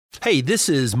Hey, this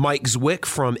is Mike Zwick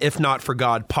from If Not For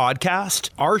God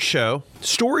podcast. Our show,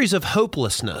 Stories of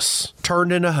Hopelessness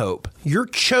Turned into Hope. Your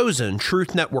chosen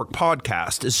Truth Network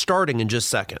podcast is starting in just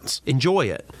seconds. Enjoy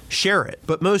it, share it,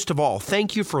 but most of all,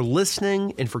 thank you for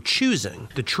listening and for choosing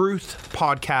the Truth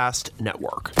Podcast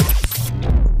Network.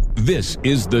 This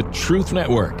is the Truth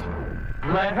Network.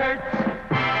 Let Hertz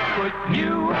put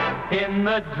you in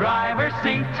the driver's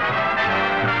seat.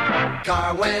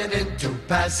 Car went into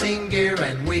passing gear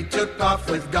and we took off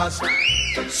with gust.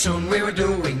 Soon we were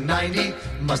doing 90,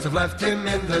 must have left him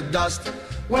in the dust.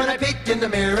 When I peeked in the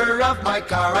mirror of my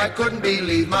car, I couldn't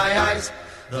believe my eyes.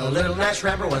 The little Nash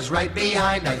Rambler was right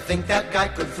behind, I think that guy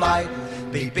could fly.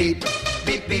 Beep, beep,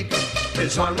 beep, beep,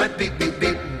 his horn went beep, beep,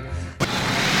 beep.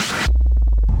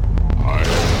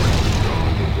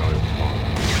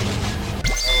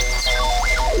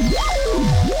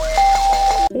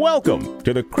 Welcome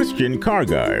to the Christian Car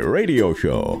Guy Radio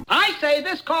Show. I say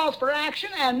this calls for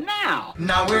action, and now.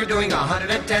 Now we're doing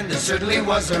 110, this certainly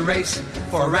was a race.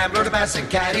 For a Rambler to pass a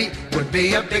caddy would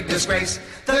be a big disgrace.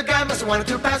 The guy must have wanted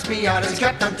to pass me out and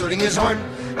kept on tooting his horn.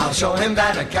 I'll show him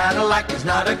that a Cadillac is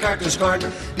not a car to scorn.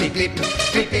 Beep, beep,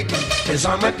 beep, beep, his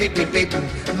horn went beep, beep, beep.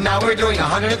 Now we're doing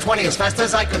 120 as fast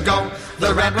as I could go.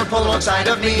 The Rambler pulled alongside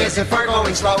of me as if we're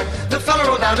going slow. The fella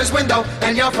rolled down his window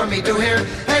and yelled for me to hear,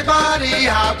 "Hey buddy,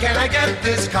 how can I get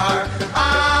this car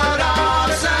out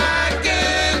of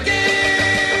second gear?"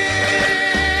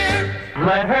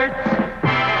 Let Hertz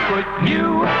put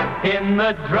you in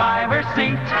the driver's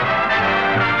seat.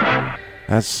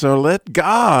 So let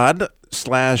God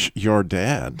 / your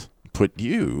dad put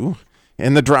you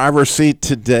in the driver's seat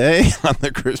today on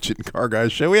the Christian Car Guy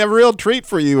Show. We have a real treat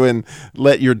for you, and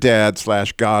let your dad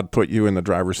 / God put you in the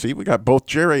driver's seat. We got both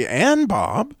Jerry and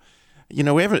Bob. You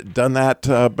know, we haven't done that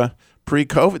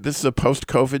pre-COVID. This is a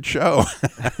post-COVID show.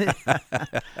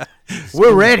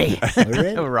 We're ready.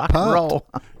 Rock and roll.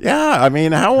 Yeah, I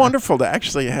mean, how wonderful to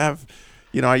actually have,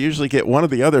 you know, I usually get one or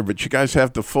the other, but you guys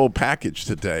have the full package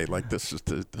today. Like, this is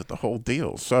the whole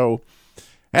deal. So,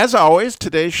 as always,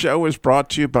 today's show is brought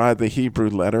to you by the Hebrew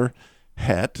Letter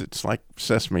Het. It's like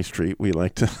Sesame Street. We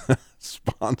like to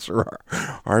sponsor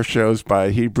our shows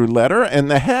by Hebrew Letter. And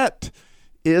the Het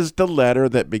is the letter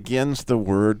that begins the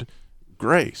word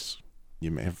grace.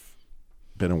 You may have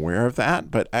been aware of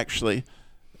that, but actually,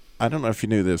 I don't know if you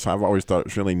knew this. I've always thought it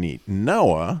was really neat.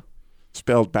 Noah,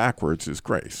 spelled backwards, is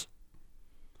grace.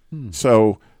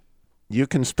 So you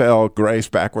can spell grace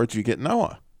backwards, you get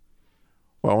Noah.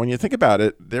 Well, when you think about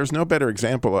it, there's no better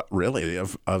example, really,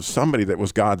 of somebody that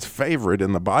was God's favorite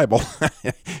in the Bible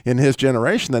in his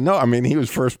generation than Noah. I mean, he was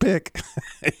first pick.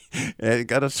 He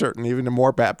got a certain, even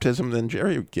more baptism than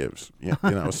Jerry gives, you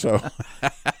know, so.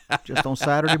 Just on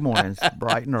Saturday mornings,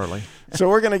 bright and early. So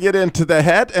we're going to get into the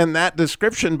Het and that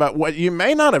description, but what you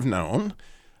may not have known,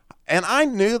 and I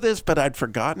knew this, but I'd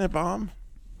forgotten it, Bob.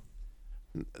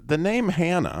 The name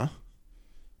Hannah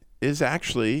is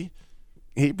actually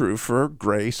Hebrew for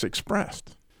grace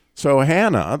expressed. So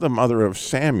Hannah, the mother of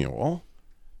Samuel,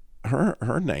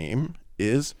 her name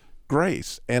is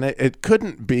Grace. And it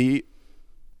couldn't be,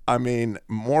 I mean,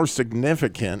 more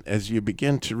significant as you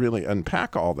begin to really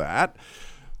unpack all that.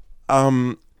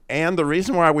 And the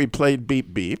reason why we played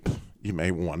Beep Beep, you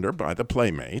may wonder, by the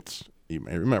Playmates. You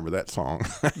may remember that song,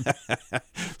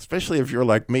 especially if you're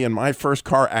like me. And my first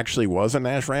car actually was a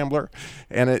Nash Rambler,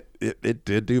 and it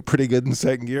did do pretty good in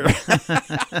second gear.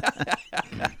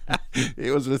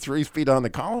 It was a 3-speed on the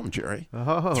column, Jerry.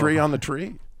 3 on the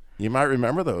tree. You might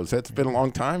remember those. That's been a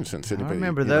long time since anybody. I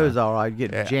remember those, all right.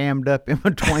 Get jammed up in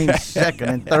between second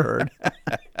and third.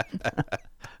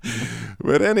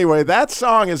 But anyway, that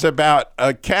song is about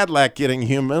a Cadillac getting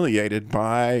humiliated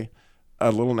by a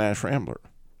little Nash Rambler.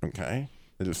 Okay,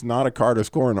 it is not a car to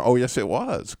score, and oh yes it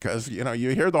was, because you know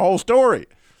you hear the whole story.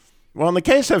 Well, in the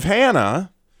case of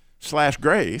Hannah /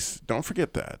 Grace, don't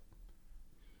forget that,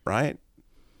 right?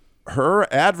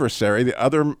 Her adversary, the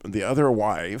other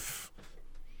wife,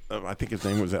 I think his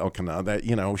name was Elkanah. That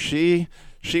you know she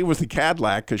was the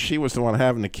Cadillac because she was the one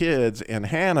having the kids, and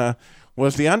Hannah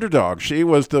was the underdog. She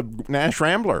was the Nash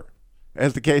Rambler,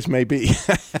 as the case may be,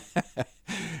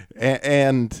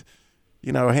 and.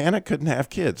 You know, Hannah couldn't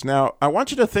have kids. Now, I want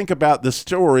you to think about the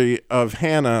story of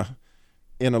Hannah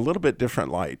in a little bit different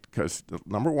light, because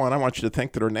number one, I want you to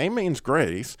think that her name means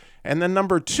grace. And then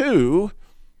number two,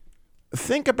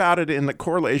 think about it in the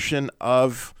correlation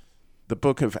of the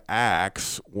book of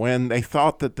Acts when they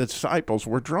thought that the disciples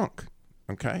were drunk.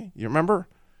 Okay? You remember?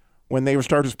 When they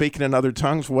started speaking in other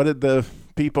tongues, what did the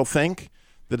people think?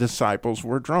 The disciples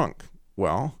were drunk.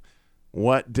 Well,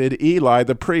 what did Eli,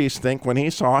 the priest, think when he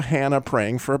saw Hannah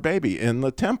praying for a baby in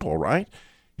the temple, right?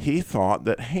 he thought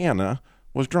that Hannah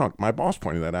was drunk. My boss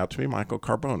pointed that out to me, Michael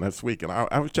Carbone, this week, and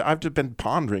I've just been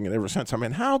pondering it ever since. I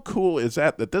mean, how cool is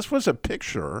that this was a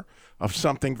picture of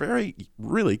something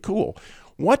really cool.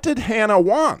 What did Hannah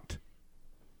want?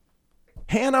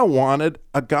 Hannah wanted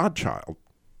a godchild,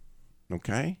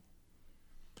 okay?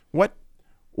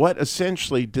 What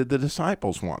essentially did the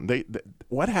disciples want?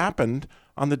 What happened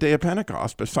on the day of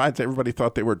Pentecost, besides everybody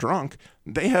thought they were drunk?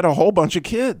 They had a whole bunch of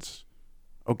kids,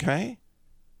 okay?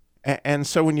 And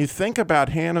so when you think about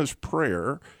Hannah's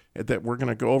prayer that we're going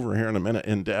to go over here in a minute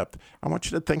in depth, I want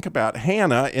you to think about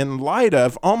Hannah in light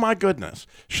of, oh my goodness,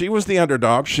 she was the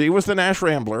underdog. She was the Nash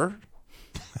Rambler.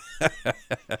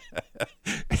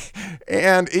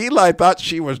 And Eli thought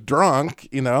she was drunk,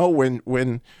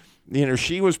 when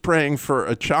she was praying for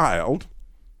a child.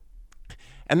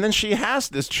 And then she has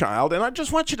this child. And I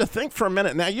just want you to think for a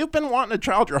minute. Now, you've been wanting a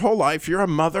child your whole life. You're a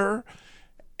mother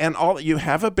and you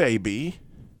have a baby.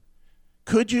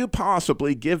 Could you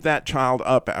possibly give that child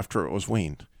up after it was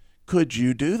weaned? Could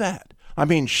you do that? I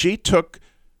mean, she took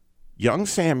young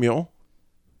Samuel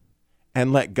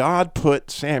and let God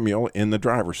put Samuel in the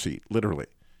driver's seat, literally.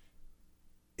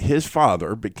 His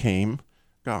father became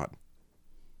God,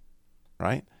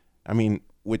 right? I mean,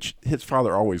 which his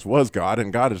father always was God,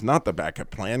 and God is not the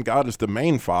backup plan. God is the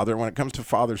main father. When it comes to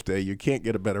Father's Day, you can't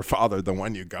get a better father than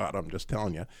one you got, I'm just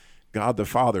telling you. God the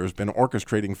Father has been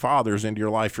orchestrating fathers into your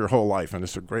life your whole life, and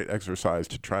it's a great exercise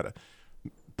to try to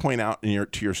point out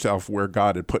to yourself where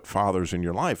God had put fathers in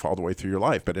your life all the way through your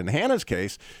life. But in Hannah's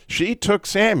case, she took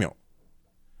Samuel.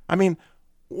 I mean,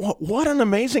 what an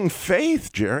amazing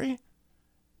faith, Jerry.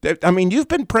 I mean, you've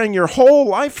been praying your whole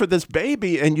life for this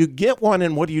baby, and you get one,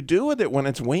 and what do you do with it when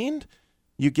it's weaned?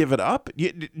 You give it up?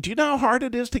 Do you know how hard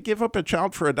it is to give up a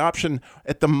child for adoption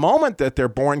at the moment that they're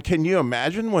born? Can you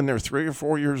imagine when they're 3 or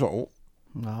 4 years old?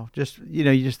 No,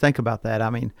 you just think about that.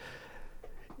 I mean,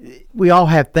 we all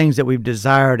have things that we've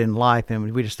desired in life,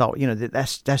 and we just thought,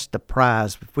 that's the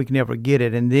prize if we can ever get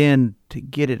it. And then to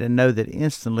get it and know that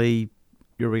instantly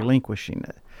you're relinquishing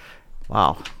it.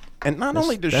 Wow. And not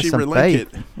only does she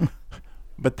relinquish it,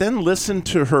 but then listen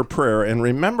to her prayer. And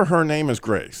remember, her name is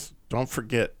Grace. Don't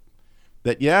forget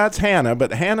that, it's Hannah,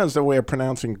 but Hannah's the way of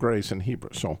pronouncing grace in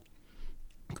Hebrew. So,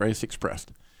 grace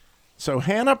expressed. So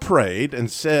Hannah prayed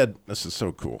and said, this is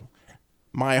so cool,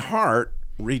 my heart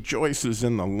rejoices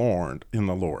in the Lord.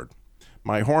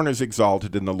 My horn is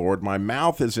exalted in the Lord. My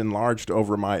mouth is enlarged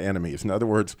over my enemies. In other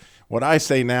words, what I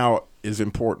say now is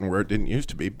important where it didn't used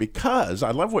to be, because,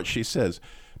 I love what she says,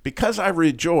 because I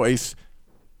rejoice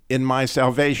in my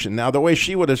salvation. Now, the way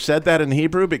she would have said that in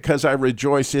Hebrew, because I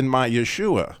rejoice in my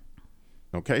Yeshua.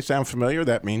 Okay, sound familiar?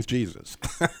 That means Jesus.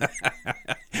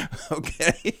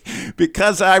 Okay?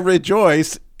 Because I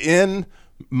rejoice in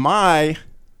my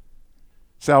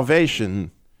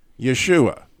salvation,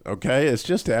 Yeshua. Okay? It's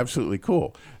just absolutely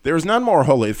cool. There is none more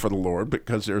holy for the Lord,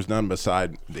 because there is none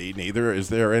beside thee, neither is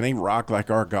there any rock like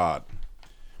our God.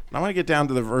 And I want to get down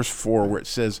to the verse 4 where it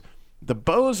says, the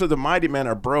bows of the mighty men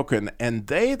are broken, and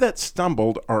they that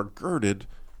stumbled are girded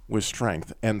with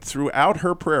strength. And throughout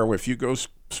her prayer, if you go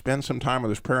spend some time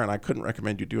with this prayer, and I couldn't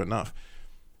recommend you do enough,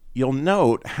 you'll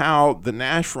note how the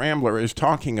Nash Rambler is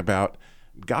talking about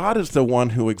God is the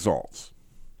one who exalts.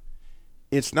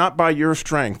 It's not by your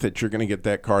strength that you're going to get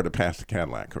that car to pass the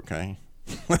Cadillac, okay?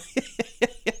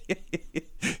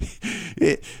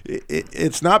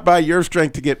 It's not by your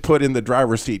strength to get put in the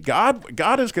driver's seat.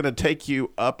 God is going to take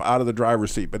you up out of the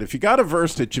driver's seat. But if you got a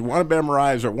verse that you want to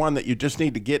memorize or one that you just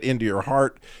need to get into your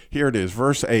heart, here it is,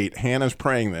 verse 8. Hannah's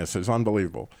praying this. It's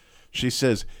unbelievable. She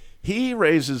says, he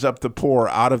raises up the poor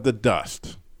out of the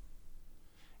dust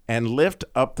and lift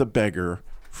up the beggar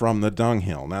from the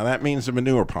dunghill. Now, that means the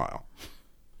manure pile,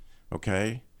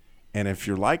 okay? And if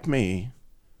you're like me,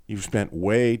 you've spent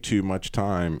way too much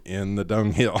time in the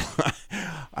dunghill.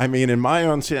 I mean, in my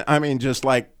own sin, just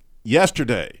like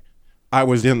yesterday, I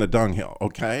was in the dunghill,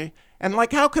 okay? And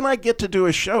like, how can I get to do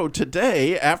a show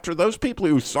today after those people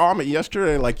who saw me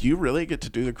yesterday, like, you really get to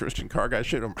do the Christian Car Guy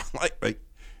shit? Like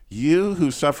you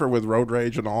who suffer with road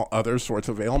rage and all other sorts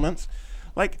of ailments?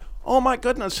 Like, oh my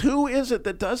goodness, who is it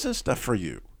that does this stuff for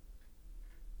you?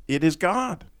 It is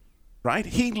God, right?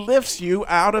 He lifts you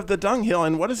out of the dunghill,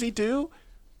 and what does he do?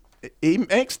 He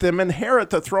makes them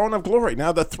inherit the throne of glory.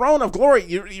 Now, the throne of glory,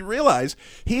 you realize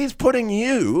he's putting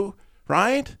you,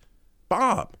 right?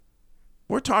 Bob.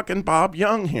 We're talking Bob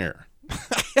Young here.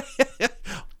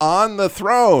 On the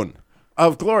throne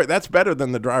of glory. That's better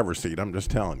than the driver's seat, I'm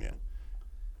just telling you.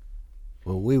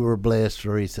 Well, we were blessed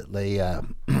recently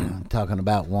talking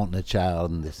about wanting a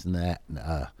child and this and that.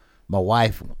 My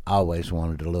wife always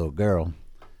wanted a little girl.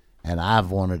 And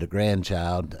I've wanted a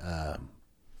grandchild.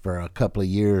 For a couple of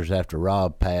years after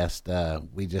Rob passed,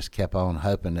 we just kept on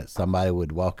hoping that somebody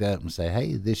would walk up and say,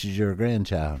 "Hey, this is your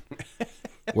grandchild."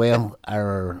 Well,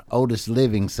 our oldest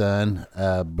living son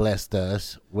blessed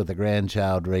us with a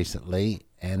grandchild recently,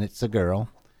 and it's a girl.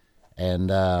 And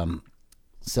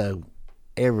so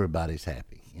everybody's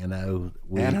happy, and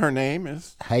her name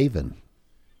is? Haven.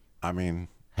 I mean,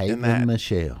 Haven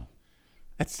Michelle.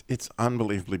 It's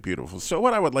unbelievably beautiful. So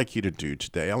what I would like you to do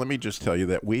today, let me just tell you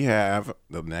that we have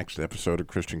the next episode of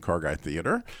Christian Car Guy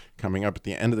Theater coming up at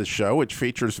the end of the show, which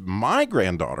features my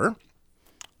granddaughter.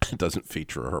 It doesn't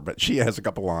feature her, but she has a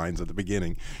couple lines at the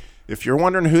beginning. If you're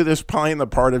wondering who this playing the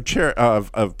part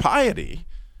of piety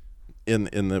in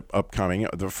the upcoming,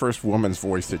 the first woman's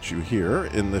voice that you hear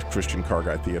in the Christian Car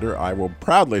Guy Theater, I will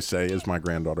proudly say is my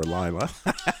granddaughter Lila.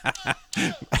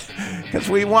 Because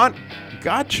we want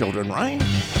godchildren, right?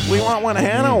 We want what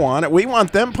Hannah wanted. We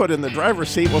want them put in the driver's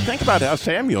seat. Well, think about how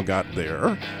Samuel got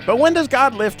there. But when does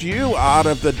God lift you out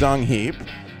of the dung heap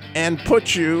and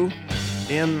put you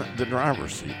in the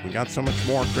driver's seat? We got so much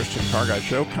more Christian Car Guy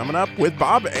Show coming up with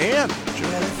Bob and Joe.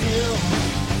 Well, if you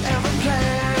ever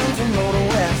plan to go to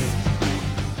West,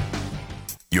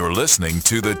 You're listening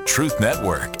to the Truth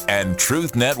Network and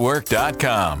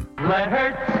truthnetwork.com. Let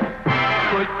Hertz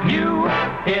put you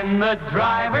in the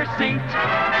driver's seat.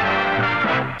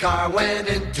 car went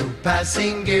into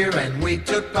passing gear and we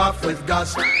took off with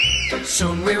gust.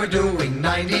 Soon we were doing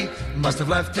 90, must have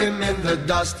left him in the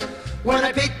dust. When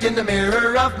I peeked in the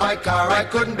mirror of my car, I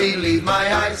couldn't believe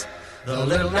my eyes. The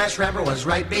little Nash Rambler was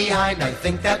right behind. I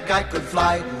think that guy could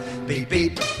fly. Beep,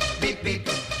 beep, beep, beep.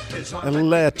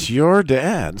 Let your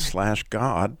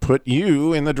dad/God put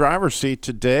you in the driver's seat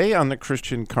today on the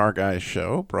Christian Car Guy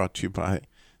Show, brought to you by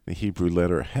the Hebrew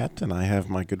Letter Het, and I have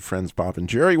my good friends Bob and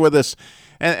Jerry with us.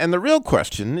 And the real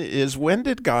question is, when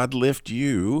did God lift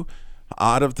you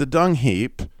out of the dung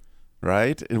heap,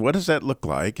 right? And what does that look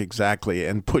like exactly,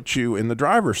 and put you in the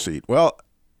driver's seat? Well,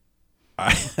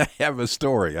 I have a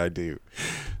story, I do.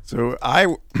 So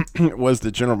I was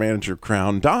the general manager of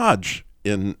Crown Dodge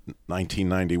in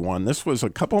 1991. This was a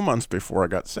couple months before I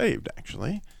got saved,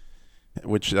 actually,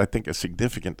 which I think is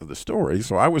significant to the story.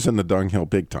 So I was in the dunghill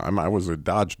big time. I was a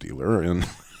Dodge dealer, and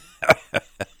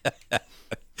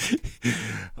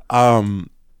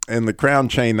and the Crown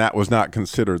chain, that was not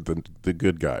considered the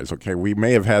good guys. Okay, we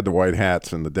may have had the white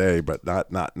hats in the day, but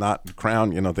not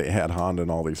Crown. You know, they had Honda and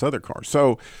all these other cars.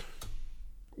 So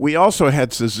we also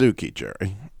had Suzuki,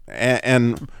 Jerry,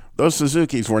 and those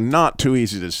Suzukis were not too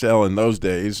easy to sell in those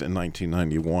days in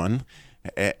 1991,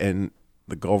 and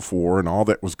the Gulf War and all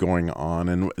that was going on.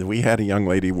 And we had a young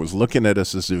lady who was looking at a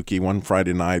Suzuki one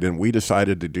Friday night, and we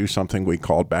decided to do something we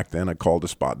called back then a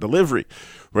call-to-spot delivery,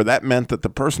 where that meant that the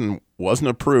person wasn't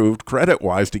approved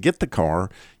credit-wise to get the car,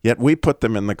 yet we put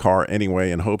them in the car anyway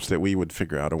in hopes that we would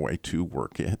figure out a way to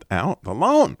work it out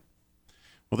alone.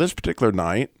 Well, this particular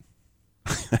night,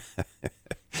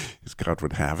 as God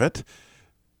would have it,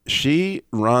 she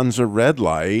runs a red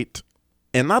light,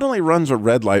 and not only runs a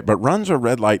red light, but runs a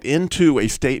red light into a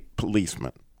state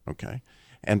policeman, okay,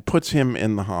 and puts him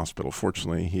in the hospital.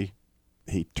 Fortunately,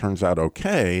 he turns out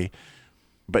okay,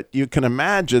 but you can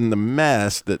imagine the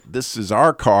mess that this is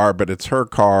our car, but it's her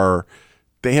car.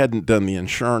 They hadn't done the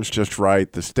insurance just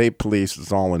right. The state police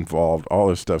is all involved. All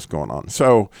this stuff's going on.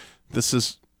 So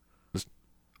this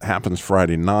happens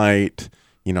Friday night.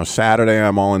 You know, Saturday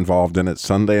I'm all involved in it.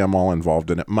 Sunday I'm all involved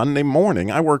in it. Monday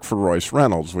morning I work for Royce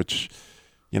Reynolds, which,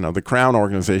 you know, the Crown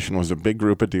organization was a big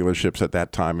group of dealerships at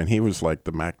that time, and he was like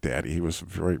the Mac Daddy. He was a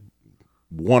very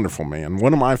wonderful man,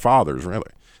 one of my fathers,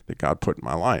 really, that God put in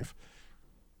my life.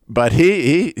 But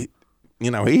he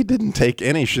you know, he didn't take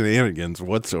any shenanigans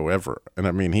whatsoever. And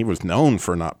I mean, he was known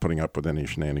for not putting up with any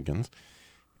shenanigans.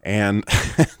 And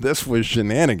this was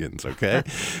shenanigans, okay?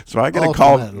 So I get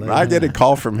a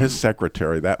call from his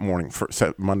secretary that morning,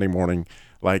 Monday morning,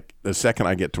 like the second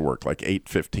I get to work, like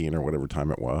 8:15 or whatever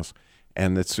time it was.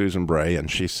 And it's Susan Bray,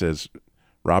 and she says,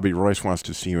 "Robby, Royce wants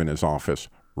to see you in his office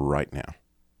right now."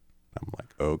 I'm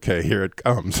like, okay, here it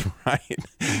comes, right?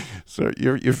 So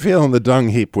you're feeling the dung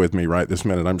heap with me right this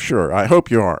minute, I'm sure. I hope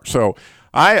you are. So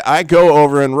I go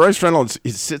over, and Royce Reynolds,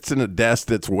 he sits in a desk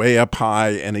that's way up high,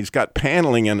 and he's got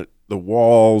paneling in the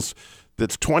walls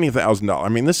that's $20,000. I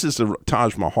mean, this is a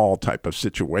Taj Mahal type of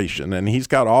situation, and he's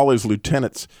got all his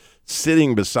lieutenants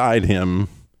sitting beside him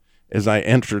as I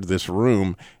entered this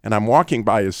room, and I'm walking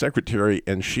by his secretary,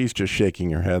 and she's just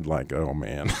shaking her head like, oh,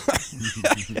 man.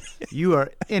 You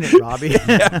are in it, Robby.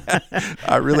 Yeah,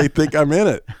 I really think I'm in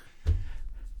it.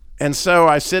 And so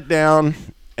I sit down,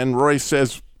 and Royce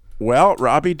says, "Well,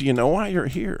 Robby, do you know why you're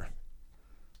here?"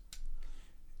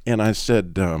 And I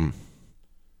said,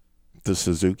 the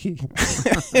Suzuki?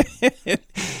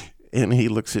 And he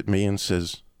looks at me and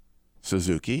says,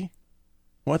 Suzuki?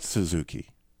 What's Suzuki?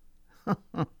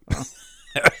 And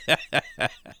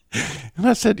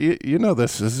I said, you know the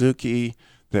Suzuki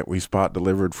that we spot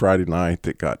delivered Friday night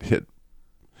that hit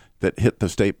the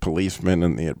state policeman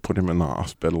and they had put him in the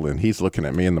hospital? And he's looking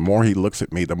at me, and the more he looks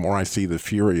at me, the more I see the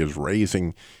fury is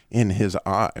raising in his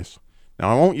eyes.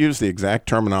 Now, I won't use the exact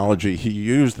terminology he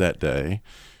used that day,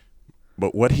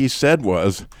 but what he said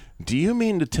was, do you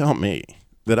mean to tell me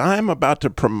that I'm about to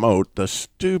promote the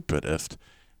stupidest,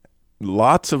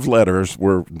 lots of letters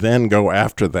were then go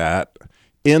after that,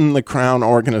 in the Crown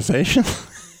organization?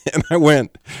 And I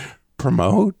went,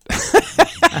 promote?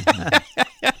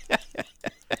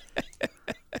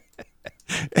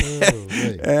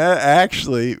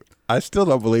 Actually, I still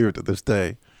don't believe it to this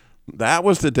day. That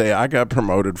was the day I got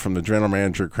promoted from the general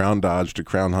manager of Crown Dodge to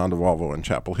Crown Honda Volvo in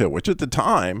Chapel Hill, which at the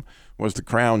time was the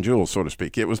crown jewel, so to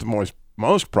speak. It was the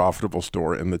most profitable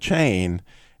store in the chain,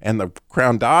 and the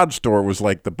Crown Dodge store was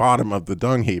like the bottom of the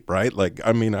dung heap, right?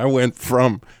 I went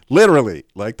from literally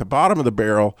like the bottom of the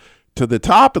barrel to the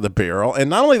top of the barrel. And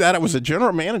not only that, it was a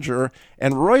general manager,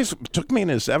 and Royce took me in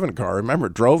his 7 car, remember,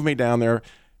 drove me down there,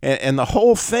 and the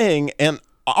whole thing, and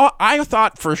I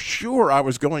thought for sure I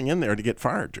was going in there to get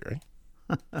fired, Jerry.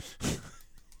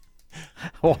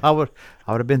 Well, I would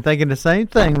have been thinking the same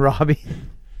thing, Robbie.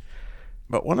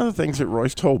 But one of the things that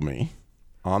Royce told me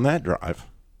on that drive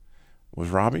was,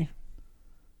 Robbie,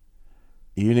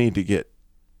 you need to get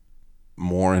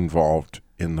more involved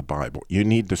in the Bible. You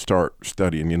need to start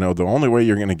studying. You know, the only way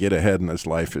you're going to get ahead in this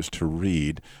life is to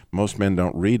read. Most men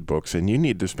don't read books, and you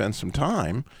need to spend some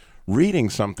time reading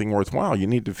something worthwhile. You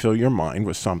need to fill your mind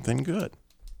with something good,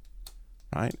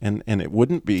 right? And it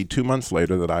wouldn't be 2 months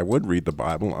later that I would read the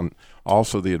Bible and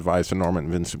also the advice of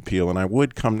Norman Vincent Peale, and I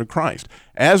would come to Christ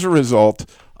as a result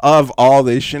of all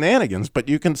these shenanigans. But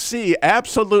you can see,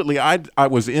 absolutely, I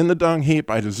was in the dung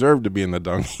heap. I deserved to be in the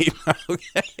dung heap.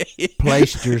 Okay.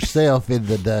 Placed yourself in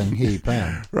the dung heap,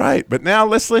 huh? Right. But now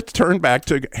let's turn back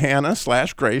to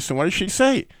Hannah/Grace, and what does she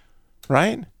say?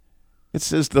 Right? It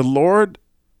says, the Lord,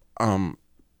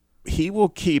 he will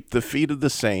keep the feet of the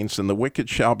saints, and the wicked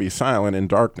shall be silent in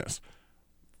darkness.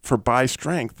 For by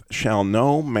strength shall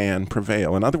no man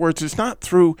prevail. In other words, it's not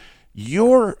through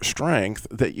your strength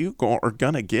that you are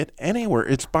going to get anywhere.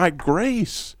 It's by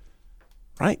grace,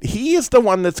 right? He is the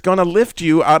one that's going to lift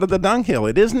you out of the dunghill.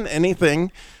 It isn't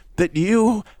anything that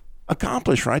you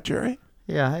accomplish, right, Jerry?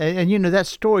 Yeah, and you know, that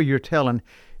story you're telling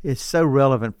is so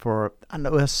relevant for, I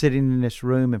know, us sitting in this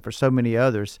room and for so many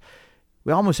others.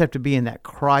 We almost have to be in that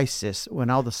crisis when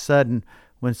all of a sudden,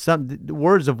 when the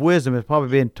words of wisdom have probably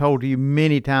been told to you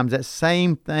many times, that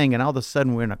same thing, and all of a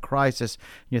sudden we're in a crisis,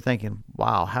 and you're thinking,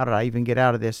 wow, how did I even get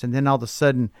out of this? And then all of a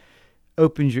sudden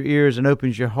opens your ears and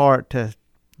opens your heart to,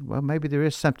 well, maybe there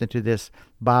is something to this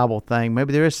Bible thing.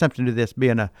 Maybe there is something to this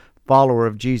being a follower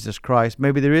of Jesus Christ.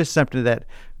 Maybe there is something to that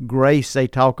grace they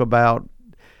talk about.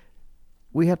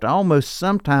 We have to almost,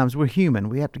 sometimes we're human.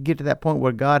 We have to get to that point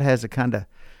where God has a kind of,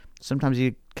 sometimes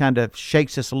he kind of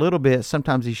shakes us a little bit.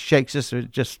 Sometimes he shakes us or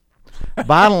just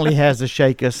violently has to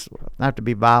shake us. I have to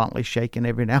be violently shaken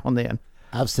every now and then.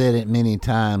 I've said it many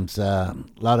times. A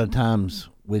lot of times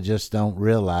we just don't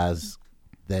realize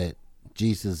that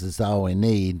Jesus is all we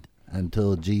need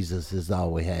until Jesus is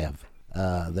all we have.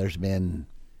 There's been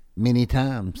many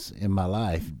times in my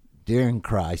life during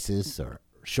crisis or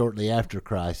shortly after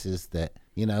crisis that,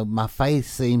 you know, my faith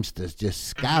seems to just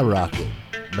skyrocket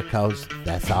because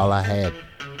that's all I had.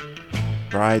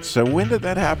 Right. So when did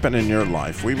that happen in your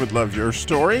life? We would love your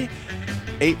story.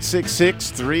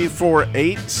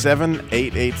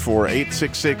 866-348-7884.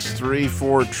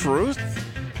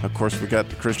 866-34-TRUTH. Of course, we got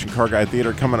the Christian Car Guy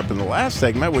Theater coming up in the last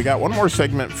segment. We got one more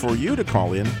segment for you to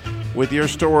call in with your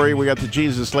story. We got the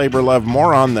Jesus Labor Love,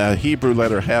 more on the Hebrew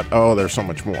Letter Het. Oh, there's so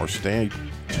much more. Stay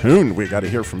tuned. We got to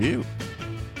hear from you.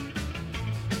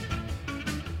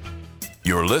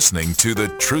 You're listening to the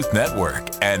Truth Network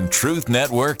and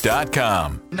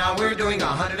truthnetwork.com. Now we're doing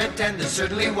 110. This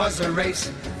certainly was a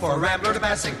race. For a rambler to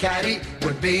pass a caddy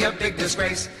would be a big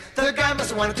disgrace. The guy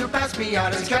must have wanted to pass me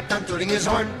out as he kept on tooting his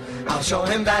horn. I'll show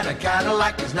him that a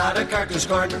Cadillac is not a car to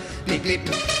scorn. Beep, beep,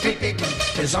 beep, beep,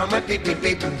 his horn went beep, beep,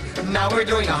 beep. Now we're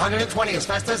doing 120 as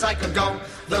fast as I could go.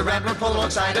 The rambler pulled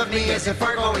alongside of me as if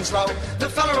we're going slow. The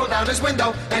fella rolled down his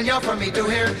window and yelled for me to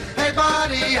hear, hey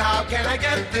buddy, how can I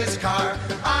get this car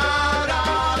out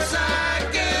of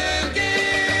second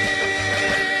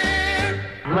gear?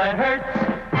 Let Hertz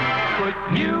put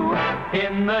you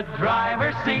in the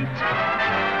driver's seat.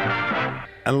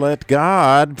 And let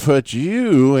God put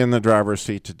you in the driver's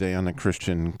seat today on the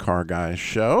Christian Car Guy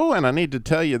Show. And I need to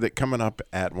tell you that coming up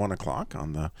at 1 o'clock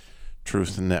on the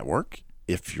Truth Network,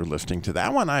 if you're listening to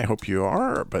that one, I hope you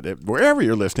are. But wherever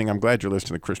you're listening, I'm glad you're listening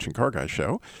to the Christian Car Guy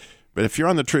Show. But if you're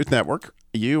on the Truth Network,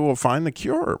 you will find The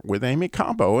Cure with Amy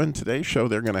Combo. And today's show,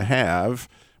 they're going to have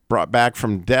Brought Back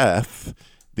from Death,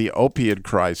 the opioid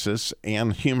crisis,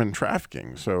 and human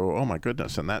trafficking. So, oh my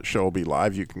goodness. And that show will be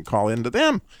live. You can call into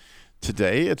them.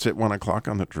 Today, it's at 1 o'clock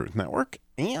on the Truth Network,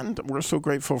 and we're so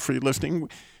grateful for you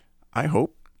listening. I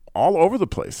hope all over the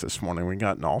place this morning. We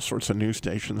got in all sorts of news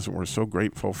stations, and we're so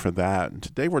grateful for that. And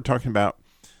today we're talking about,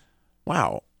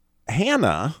 wow,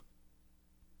 Hannah,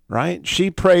 right? She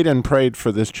prayed and prayed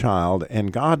for this child,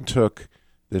 and God took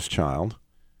this child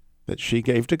that she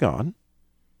gave to God.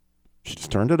 She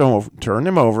just turned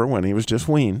him over when he was just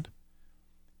weaned,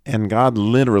 and God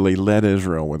literally led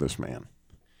Israel with this man.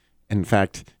 In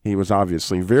fact, he was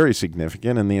obviously very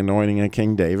significant in the anointing of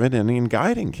King David and in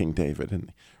guiding King David in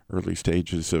the early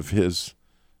stages of his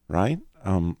life.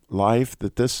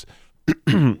 That this,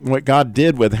 what God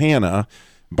did with Hannah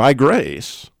by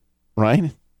grace,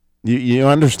 right? You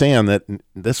understand that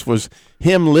this was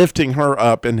him lifting her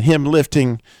up and him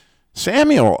lifting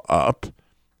Samuel up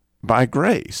by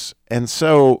grace. And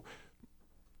so,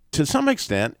 to some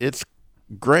extent, it's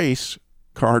grace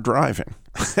car driving.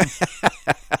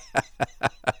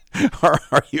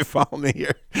 Are you following me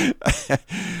here?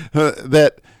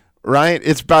 That, right?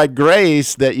 It's by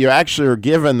grace that you actually are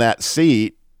given that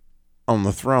seat on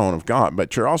the throne of God,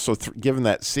 but you're also given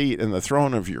that seat in the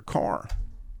throne of your car,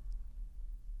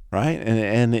 right?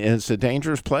 And it's a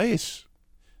dangerous place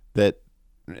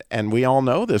and we all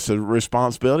know this, a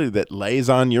responsibility that lays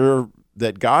on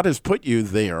that God has put you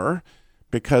there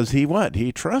because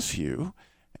He trusts you.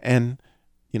 And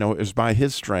it was by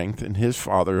his strength and his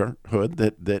fatherhood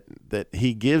that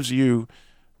he gives you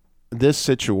this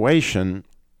situation.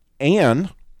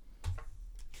 And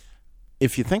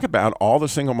if you think about all the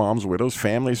single moms, widows,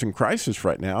 families in crisis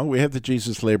right now, we have the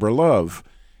Jesus Labor Love.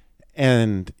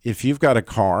 And if you've got a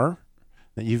car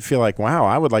that you feel like, wow,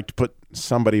 I would like to put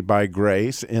somebody by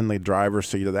grace in the driver's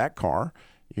seat of that car,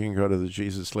 you can go to the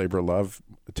Jesus Labor Love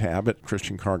tab at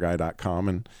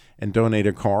ChristianCarGuy.com and donate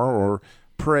a car, or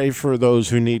pray for those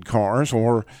who need cars,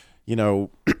 or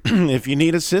if you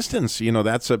need assistance,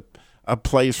 that's a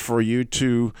place for you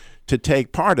to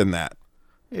take part in that.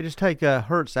 Yeah, just take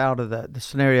Hertz out of the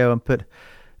scenario and put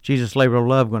Jesus Labor of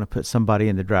Love, going to put somebody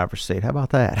in the driver's seat. How about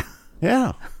that?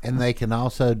 Yeah. And they can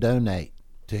also donate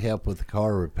to help with the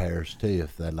car repairs too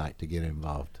if they'd like to get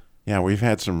involved. Yeah, we've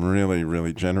had some really,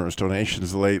 really generous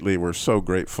donations lately. We're so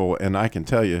grateful. And I can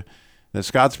tell you that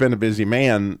Scott's been a busy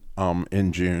man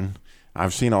in June.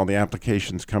 I've seen all the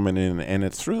applications coming in, and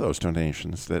it's through those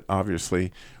donations that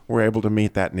obviously we're able to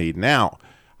meet that need. Now,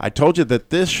 I told you that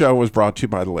this show was brought to you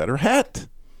by the letter Het,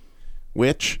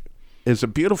 which is a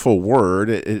beautiful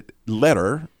word,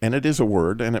 letter, and it is a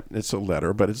word, and it's a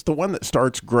letter, but it's the one that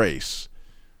starts grace.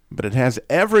 But it has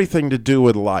everything to do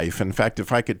with life. In fact,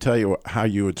 if I could tell you how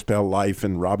you would spell life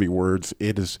in Robby words,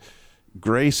 it is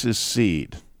grace's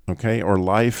seed, okay, or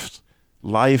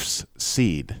life's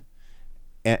seed.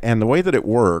 And the way that it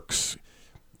works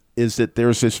is that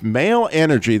there's this male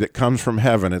energy that comes from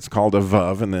heaven. It's called a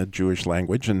vav in the Jewish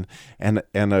language, and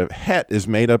a het is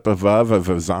made up of vav, of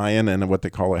a zion, and what they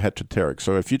call a heteroteric.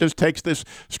 So if you just take this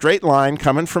straight line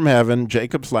coming from heaven,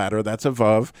 Jacob's ladder, that's a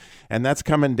vav, and that's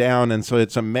coming down, and so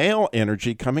it's a male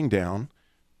energy coming down,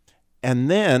 and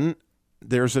then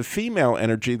there's a female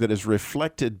energy that is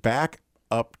reflected back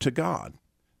up to God.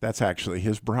 That's actually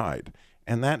his bride,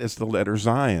 and that is the letter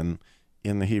Zion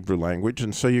in the Hebrew language.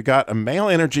 And so you got a male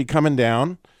energy coming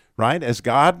down, right? As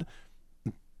God,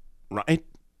 right,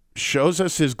 shows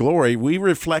us his glory, we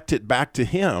reflect it back to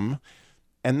him.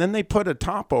 And then they put a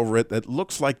top over it that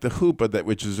looks like the chuppah,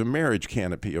 which is a marriage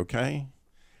canopy, okay?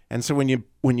 And so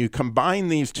when you combine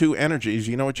these two energies,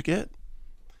 you know what you get?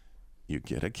 You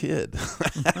get a kid.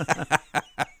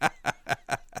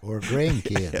 Or a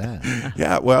grandkid. Huh?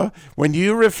 Yeah, well, when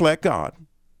you reflect God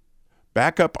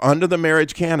back up under the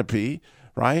marriage canopy,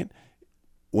 right?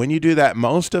 When you do that,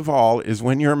 most of all is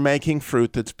when you're making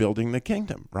fruit that's building the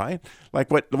kingdom, right? Like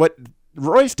what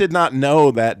Royce did not know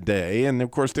that day, and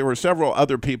of course there were several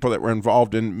other people that were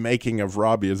involved in making of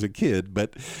Robby as a kid,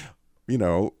 but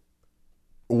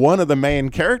one of the main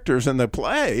characters in the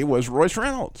play was Royce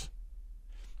Reynolds.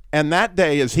 And that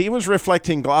day, as he was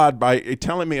reflecting God by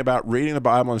telling me about reading the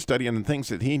Bible and studying the things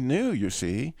that he knew, you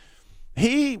see,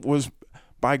 he was,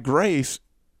 by grace,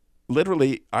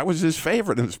 literally, I was his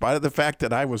favorite in spite of the fact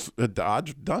that I was a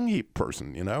Dodge dung heap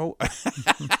person,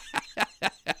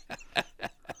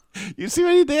 You see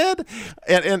what he did?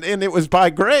 And it was by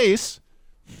grace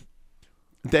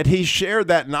that he shared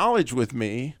that knowledge with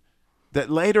me that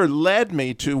later led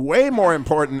me to way more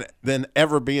important than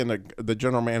ever being the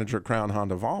general manager of Crown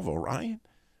Honda Volvo, right?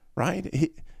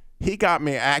 Right? He got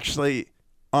me actually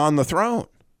on the throne.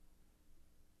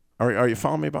 Are you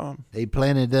following me, Bob? He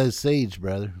planted those seeds,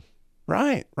 brother.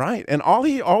 Right. And all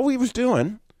he was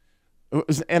doing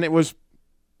was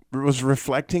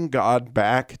reflecting God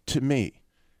back to me.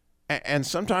 And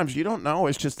sometimes you don't know.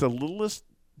 It's just the littlest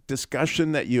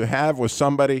discussion that you have with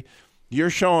somebody. You're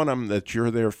showing them that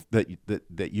you're there,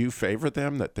 that you favor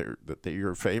them, that they're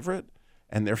your favorite,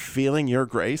 and they're feeling your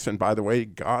grace. And by the way,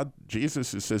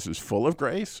 Jesus, it says, is full of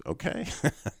grace. Okay,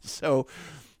 so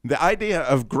the idea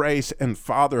of grace and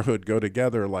fatherhood go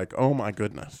together. Like, oh my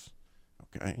goodness,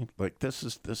 okay, like this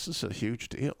is a huge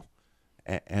deal,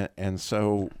 and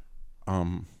so,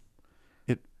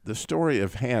 the story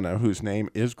of Hannah, whose name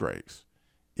is Grace,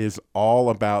 is all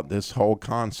about this whole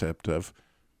concept of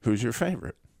who's your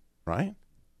favorite. Right?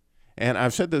 And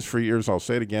I've said this for years. I'll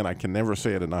say it again. I can never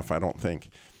say it enough, I don't think.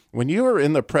 When you are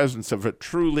in the presence of a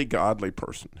truly godly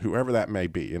person, whoever that may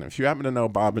be, and if you happen to know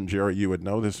Bob and Jerry, you would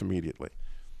know this immediately.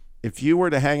 If you were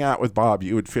to hang out with Bob,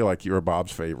 you would feel like you were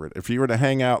Bob's favorite. If you were to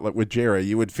hang out with Jerry,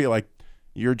 you would feel like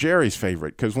you're Jerry's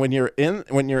favorite. Because when you're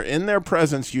in their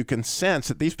presence, you can sense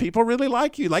that these people really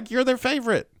like you, like you're their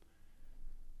favorite.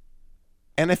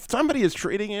 And if somebody is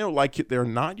treating you like they're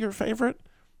not your favorite,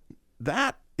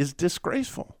 that is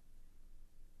disgraceful.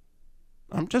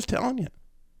 I'm just telling you.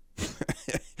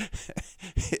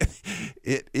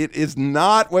 It is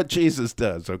not what Jesus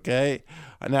does, okay?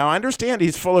 Now, I understand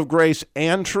he's full of grace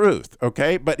and truth,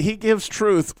 okay? But he gives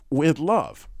truth with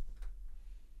love,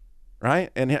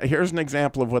 right? And here's an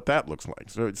example of what that looks like.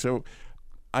 So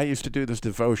I used to do this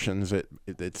devotions at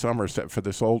Somerset for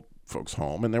this old folks'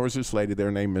 home, and there was this lady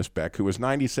there named Miss Beck who was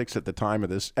 96 at the time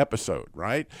of this episode,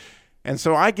 right? And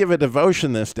so I give a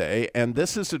devotion this day, and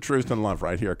this is the truth and love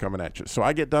right here coming at you. So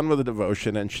I get done with the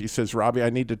devotion, and she says, Robby,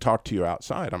 I need to talk to you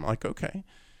outside. I'm like, okay.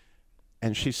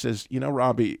 And she says,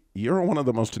 Robby, you're one of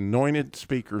the most anointed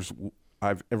speakers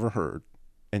I've ever heard.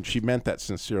 And she meant that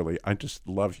sincerely. I just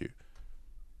love you.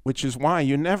 Which is why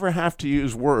you never have to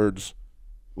use words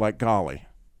like golly.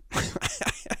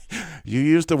 You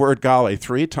used the word golly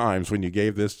 3 times when you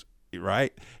gave this,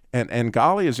 right? And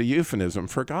golly is a euphemism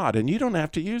for God, and you don't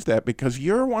have to use that because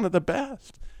you're one of the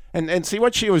best. And see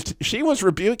what she was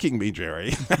rebuking me,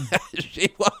 Jerry.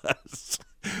 She was.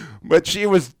 But she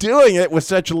was doing it with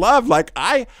such love. Like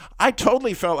I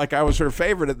totally felt like I was her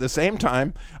favorite. At the same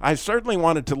time, I certainly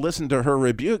wanted to listen to her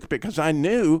rebuke because I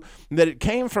knew that it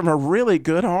came from a really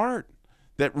good heart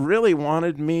that really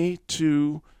wanted me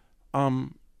to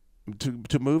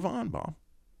move on, Bob.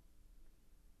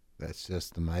 That's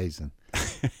just amazing.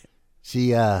 She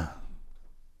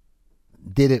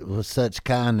did it with such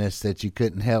kindness that you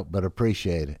couldn't help but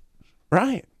appreciate it.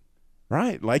 Right.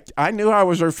 Like I knew I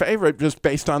was her favorite just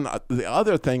based on the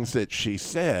other things that she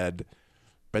said,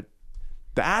 but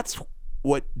that's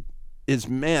what is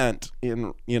meant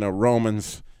in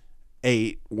Romans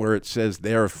 8, where it says,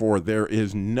 therefore there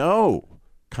is no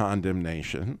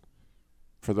condemnation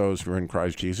for those who are in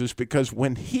Christ Jesus, because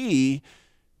when he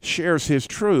shares his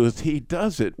truth, he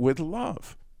does it with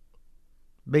love.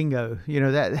 Bingo.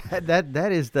 That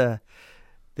is the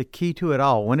key to it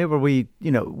all. Whenever we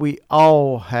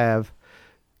all have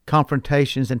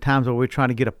confrontations and times where we're trying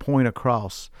to get a point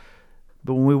across,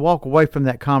 but when we walk away from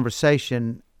that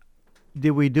conversation,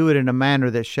 did we do it in a manner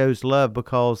that shows love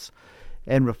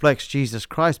and reflects Jesus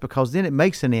Christ? Because then it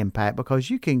makes an impact, because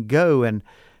you can go and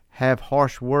have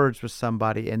harsh words with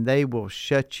somebody and they will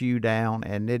shut you down,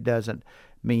 and it doesn't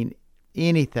mean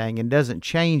anything and doesn't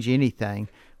change anything.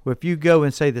 Well, if you go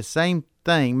and say the same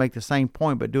thing, make the same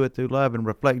point, but do it through love and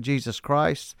reflect Jesus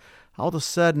Christ, all of a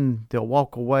sudden they'll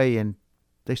walk away and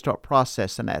they start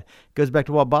processing that. It goes back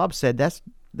to what Bob said.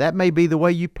 That may be the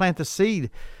way you plant the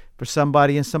seed for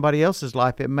somebody in somebody else's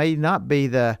life. It may not be I'm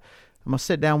going to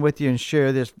sit down with you and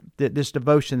share this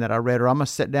devotion that I read, or I'm going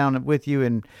to sit down with you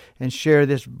and share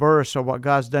this verse or what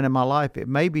God's done in my life. It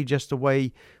may be just the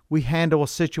way we handle a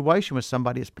situation with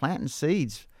somebody. It's planting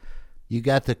seeds. You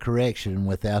got the correction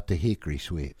without the hickory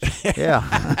switch. Yeah.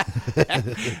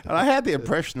 I had the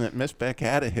impression that Miss Beck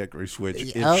had a hickory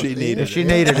switch if she needed it. If she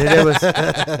needed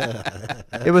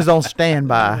it, it was on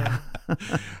standby.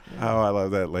 Oh, I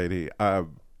love that lady.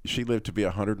 She lived to be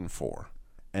 104,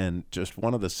 and just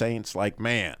one of the saints. Like,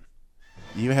 man,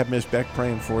 you have Miss Beck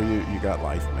praying for you. You got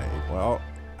life made. Well,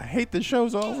 I hate the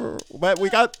show's over, but we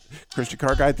got Christian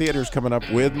Car Guy Theaters coming up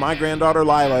with my granddaughter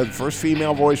Lila. The first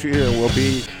female voice you hear will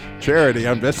be Charity.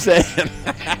 I'm just saying.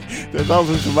 There's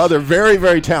also some other very,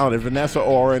 very talented, Vanessa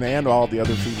Oren and all the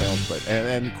other females. But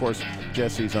and of course,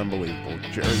 Jesse's unbelievable.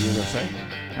 Jerry, you going to say?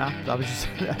 No, I was just,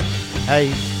 hey,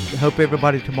 hope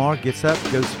everybody tomorrow gets up,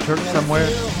 goes to church somewhere,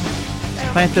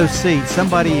 plant those seeds.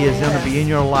 Somebody is going to be in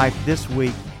your life this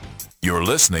week. You're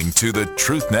listening to the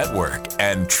Truth Network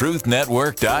and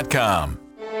truthnetwork.com.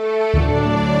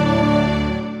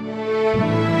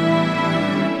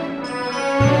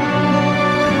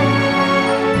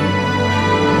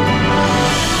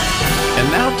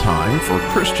 And now time for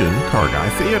Christian Car Guy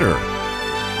Theater.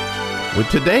 With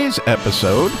today's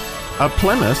episode, A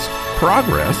Plymouth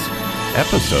Progress,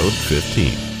 episode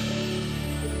 15.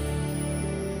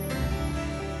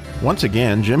 Once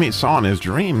again, Jimmy saw in his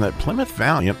dream that Plymouth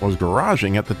Valiant was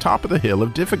garaging at the top of the hill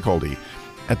of difficulty,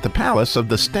 at the palace of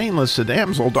the stainless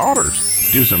Sedamsel daughters,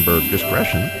 Duesenberg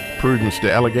Discretion, Prudence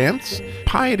de Elegance,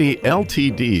 Piety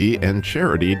LTD, and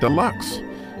Charity Deluxe.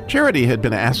 Charity had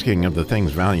been asking of the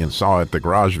things Valiant saw at the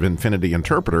Garage of Infinity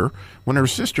Interpreter when her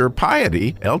sister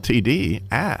Piety LTD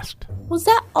asked, "Was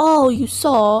that all you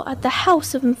saw at the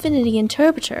House of Infinity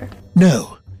Interpreter?"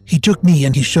 No. He took me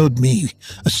and he showed me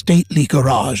a stately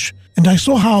garage, and I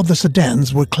saw how the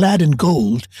sedans were clad in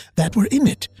gold that were in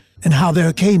it, and how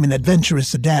there came an adventurous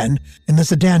sedan, and the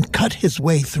sedan cut his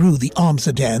way through the armed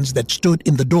sedans that stood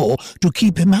in the door to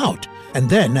keep him out, and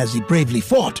then, as he bravely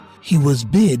fought, he was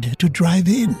bid to drive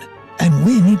in and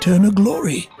win eternal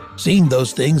glory. Seeing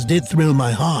those things did thrill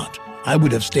my heart. I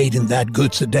would have stayed in that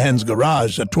good sedan's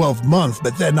garage a 12 months,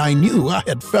 but then I knew I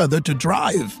had further to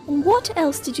drive. And what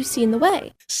else did you see in the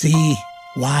way? See,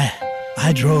 why,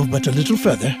 I drove but a little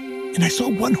further, and I saw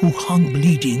one who hung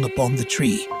bleeding upon the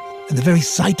tree, and the very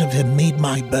sight of him made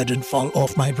my burden fall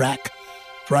off my rack,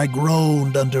 for I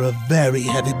groaned under a very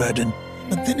heavy burden,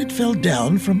 but then it fell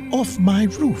down from off my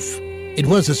roof. It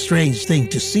was a strange thing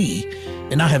to see,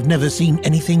 and I have never seen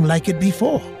anything like it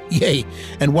before. Yea,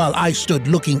 and while I stood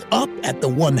looking up at the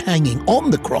one hanging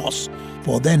on the cross,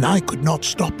 for then I could not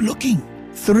stop looking,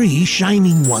 3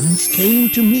 shining ones came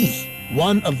to me.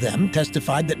 One of them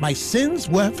testified that my sins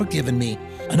were forgiven me.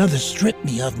 Another stripped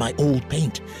me of my old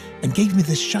paint and gave me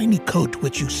this shiny coat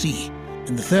which you see.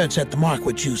 And the third set the mark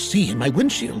which you see in my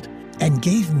windshield and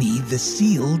gave me the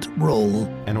sealed roll.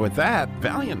 And with that,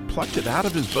 Valiant plucked it out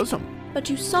of his bosom. But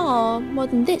you saw more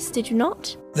than this, did you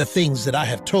not? The things that I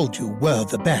have told you were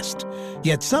the best.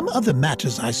 Yet some other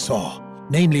matters I saw.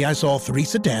 Namely, I saw 3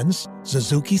 sedans,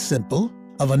 Suzuki Simple,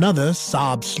 of another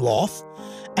Saab Sloth,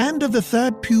 and of the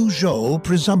third Peugeot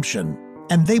Presumption.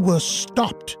 And they were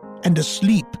stopped and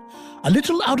asleep, a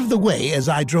little out of the way as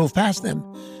I drove past them.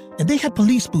 And they had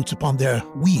police boots upon their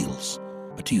wheels.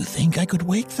 But do you think I could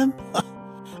wake them?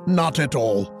 Not at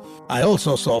all. I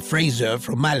also saw Fraser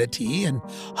Formality and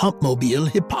Humpmobile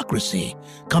Hypocrisy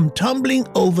come tumbling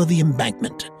over the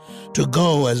embankment to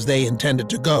go as they intended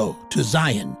to go, to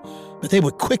Zion. But they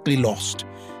were quickly lost,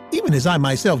 even as I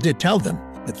myself did tell them,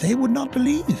 but they would not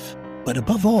believe. But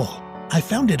above all, I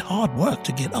found it hard work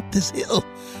to get up this hill,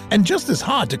 and just as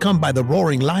hard to come by the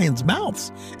roaring lions'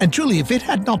 mouths. And truly, if it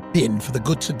had not been for the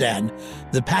good sedan,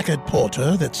 the Packard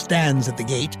porter that stands at the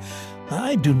gate,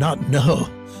 I do not know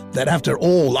that after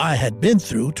all I had been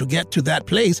through to get to that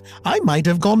place, I might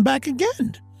have gone back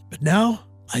again. But now,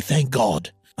 I thank God.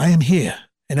 I am here,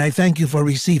 and I thank you for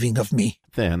receiving of me.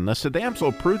 Then the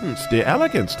Sedamsel Prudence de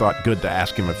Elegance thought good to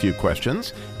ask him a few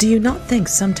questions. Do you not think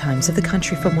sometimes of the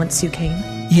country from whence you came?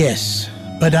 Yes,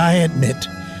 but I admit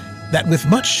that with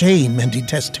much shame and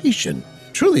detestation.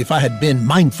 Truly, if I had been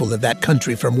mindful of that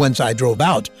country from whence I drove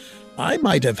out, I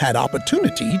might have had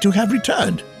opportunity to have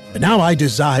returned. But now I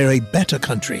desire a better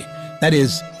country, that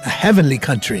is, a heavenly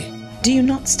country. Do you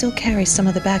not still carry some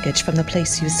of the baggage from the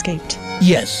place you escaped?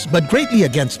 Yes, but greatly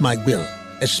against my will,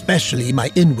 especially my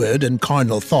inward and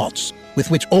carnal thoughts, with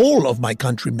which all of my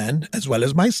countrymen, as well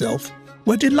as myself,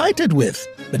 were delighted with.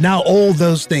 But now all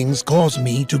those things cause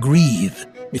me to grieve.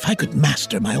 If I could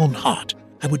master my own heart,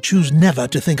 I would choose never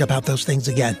to think about those things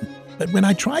again. But when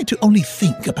I try to only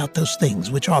think about those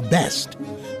things which are best,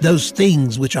 those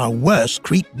things which are worse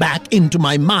creep back into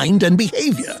my mind and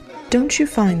behavior. Don't you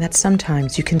find that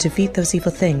sometimes you can defeat those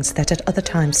evil things that at other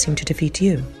times seem to defeat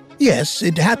you? Yes,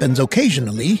 it happens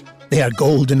occasionally. They are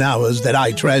golden hours that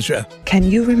I treasure. Can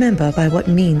you remember by what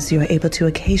means you are able to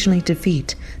occasionally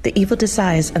defeat the evil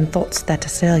desires and thoughts that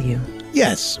assail you?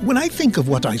 Yes, when I think of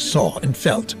what I saw and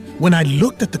felt, when I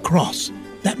looked at the cross,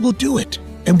 that will do it.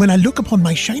 And when I look upon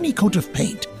my shiny coat of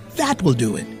paint, that will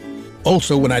do it.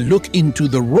 Also, when I look into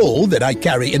the roll that I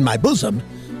carry in my bosom,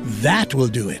 that will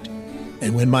do it.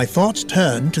 And when my thoughts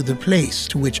turn to the place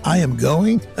to which I am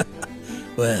going,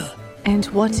 well, And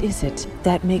what is it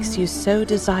that makes you so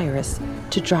desirous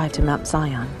to drive to Mount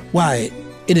Zion? Why,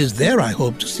 it is there I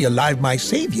hope to see alive my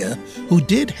Savior, who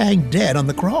did hang dead on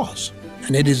the cross.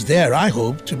 And it is there I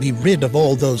hope to be rid of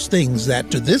all those things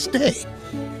that to this day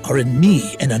are in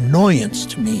me an annoyance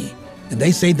to me. And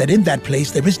they say that in that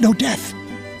place there is no death,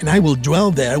 and I will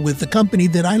dwell there with the company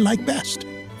that I like best.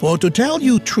 For to tell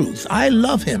you truth, I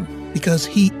love him, because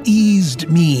he eased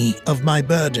me of my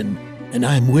burden, and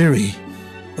I am weary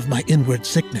of my inward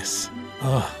sickness.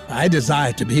 Oh, I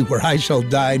desire to be where I shall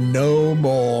die no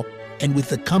more, and with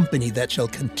the company that shall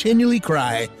continually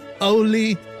cry,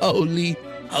 Holy, holy,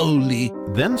 holy.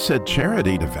 Then said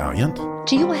Charity to Valiant,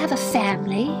 Do you have a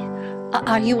family?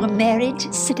 Are you a married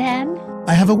sedan?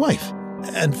 I have a wife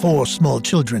and 4 small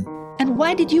children. And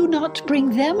why did you not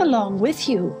bring them along with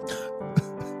you?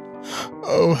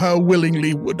 Oh, how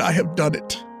willingly would I have done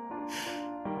it.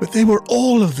 But they were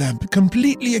all of them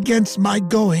completely against my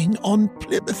going on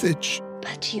Plymouthage.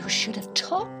 But you should have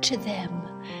talked to them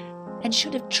and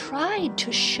should have tried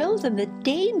to show them the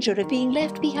danger of being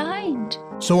left behind.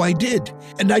 So I did,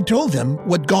 and I told them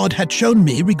what God had shown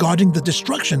me regarding the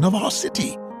destruction of our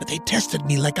city. But they tested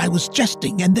me like I was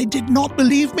jesting, and they did not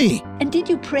believe me. And did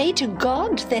you pray to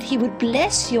God that he would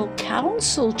bless your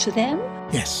counsel to them?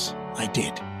 Yes, I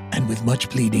did, and with much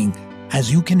pleading.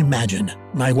 As you can imagine,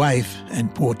 my wife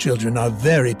and poor children are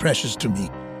very precious to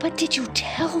me. But did you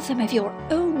tell them of your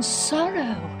own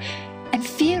sorrow and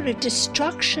fear of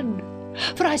destruction?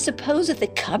 For I suppose that the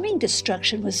coming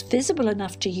destruction was visible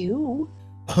enough to you.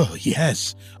 Oh,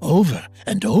 yes, over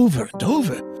and over and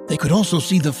over. They could also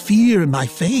see the fear in my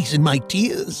face, in my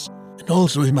tears, and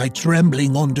also in my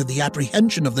trembling under the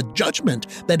apprehension of the judgment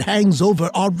that hangs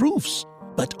over our roofs.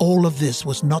 But all of this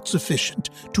was not sufficient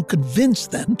to convince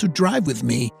them to drive with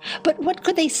me. But what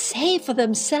could they say for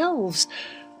themselves?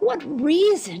 What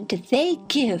reason did they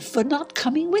give for not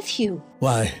coming with you?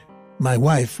 Why, my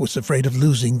wife was afraid of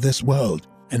losing this world,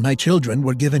 and my children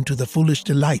were given to the foolish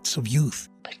delights of youth.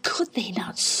 But could they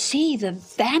not see the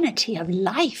vanity of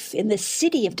life in the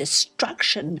city of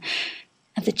destruction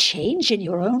and the change in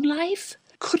your own life?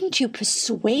 Couldn't you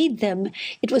persuade them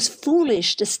it was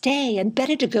foolish to stay and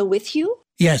better to go with you?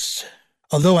 Yes,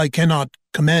 although I cannot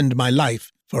commend my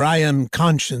life, for I am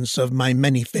conscious of my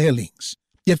many failings.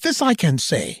 Yet this I can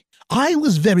say, I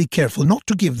was very careful not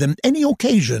to give them any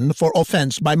occasion for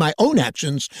offense by my own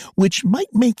actions, which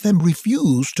might make them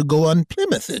refuse to go on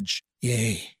Plymouthage.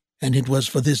 Yea, and it was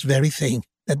for this very thing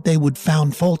that they would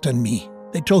found fault on me.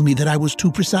 They told me that I was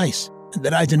too precise, and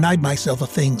that I denied myself of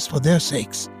things for their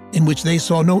sakes, in which they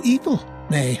saw no evil.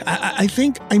 Nay, I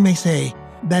think I may say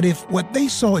that if what they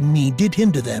saw in me did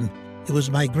hinder them, it was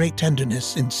my great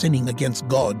tenderness in sinning against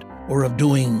God, or of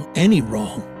doing any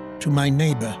wrong to my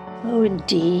neighbor. Oh,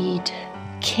 indeed.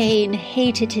 Cain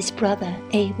hated his brother,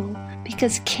 Abel,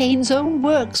 because Cain's own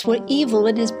works were evil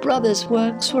and his brother's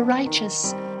works were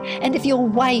righteous. And if your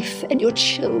wife and your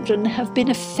children have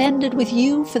been offended with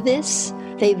you for this,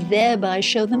 they thereby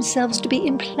show themselves to be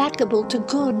implacable to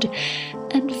good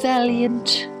and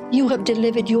valiant. You have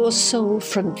delivered your soul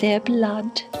from their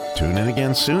blood. Tune in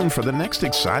again soon for the next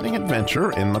exciting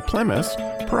adventure in the Plymouth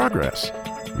Progress.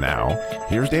 Now,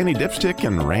 here's Danny Dipstick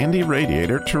and Randy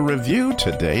Radiator to review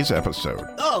today's episode.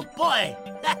 Oh, boy!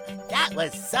 That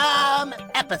was some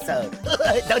episode.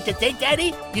 Don't you think,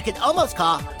 Danny? You could almost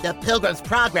call the Pilgrim's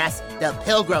Progress the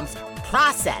Pilgrim's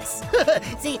Process.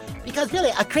 See, because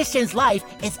really a Christian's life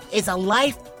is a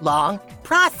lifelong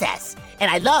process. And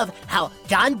I love how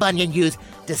John Bunyan used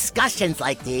discussions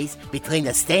like these between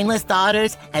the Stainless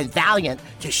Daughters and Valiant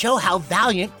to show how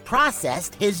Valiant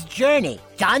processed his journey.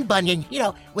 John Bunyan,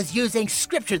 was using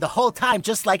scripture the whole time,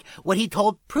 just like what he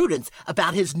told Prudence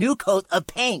about his new coat of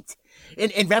paint.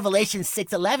 In Revelation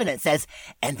 6:11, it says,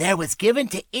 "And there was given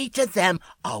to each of them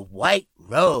a white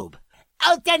robe."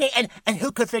 Oh, Danny, and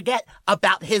who could forget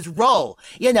about his role?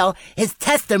 His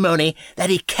testimony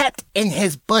that he kept in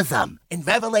his bosom. In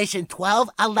Revelation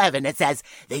 12:11, it says,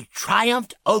 "They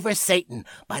triumphed over Satan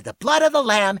by the blood of the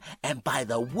Lamb and by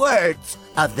the words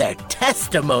of their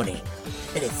testimony."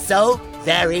 It is so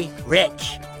very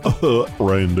rich.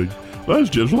 Randy, that's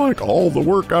just like all the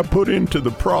work I put into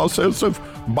the process of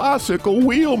bicycle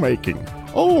wheel making.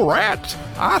 Oh, rats,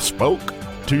 I spoke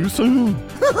too soon.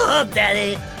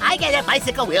 Danny, I get it,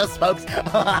 bicycle wheel spokes.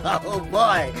 Oh,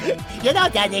 boy.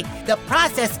 Danny, the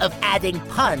process of adding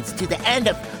puns to the end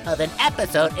of an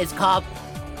episode is called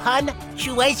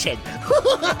punctuation.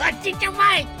 Did you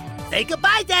mind? Say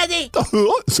goodbye, Danny.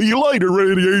 See you later,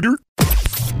 Radiator.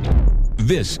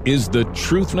 This is the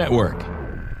Truth Network.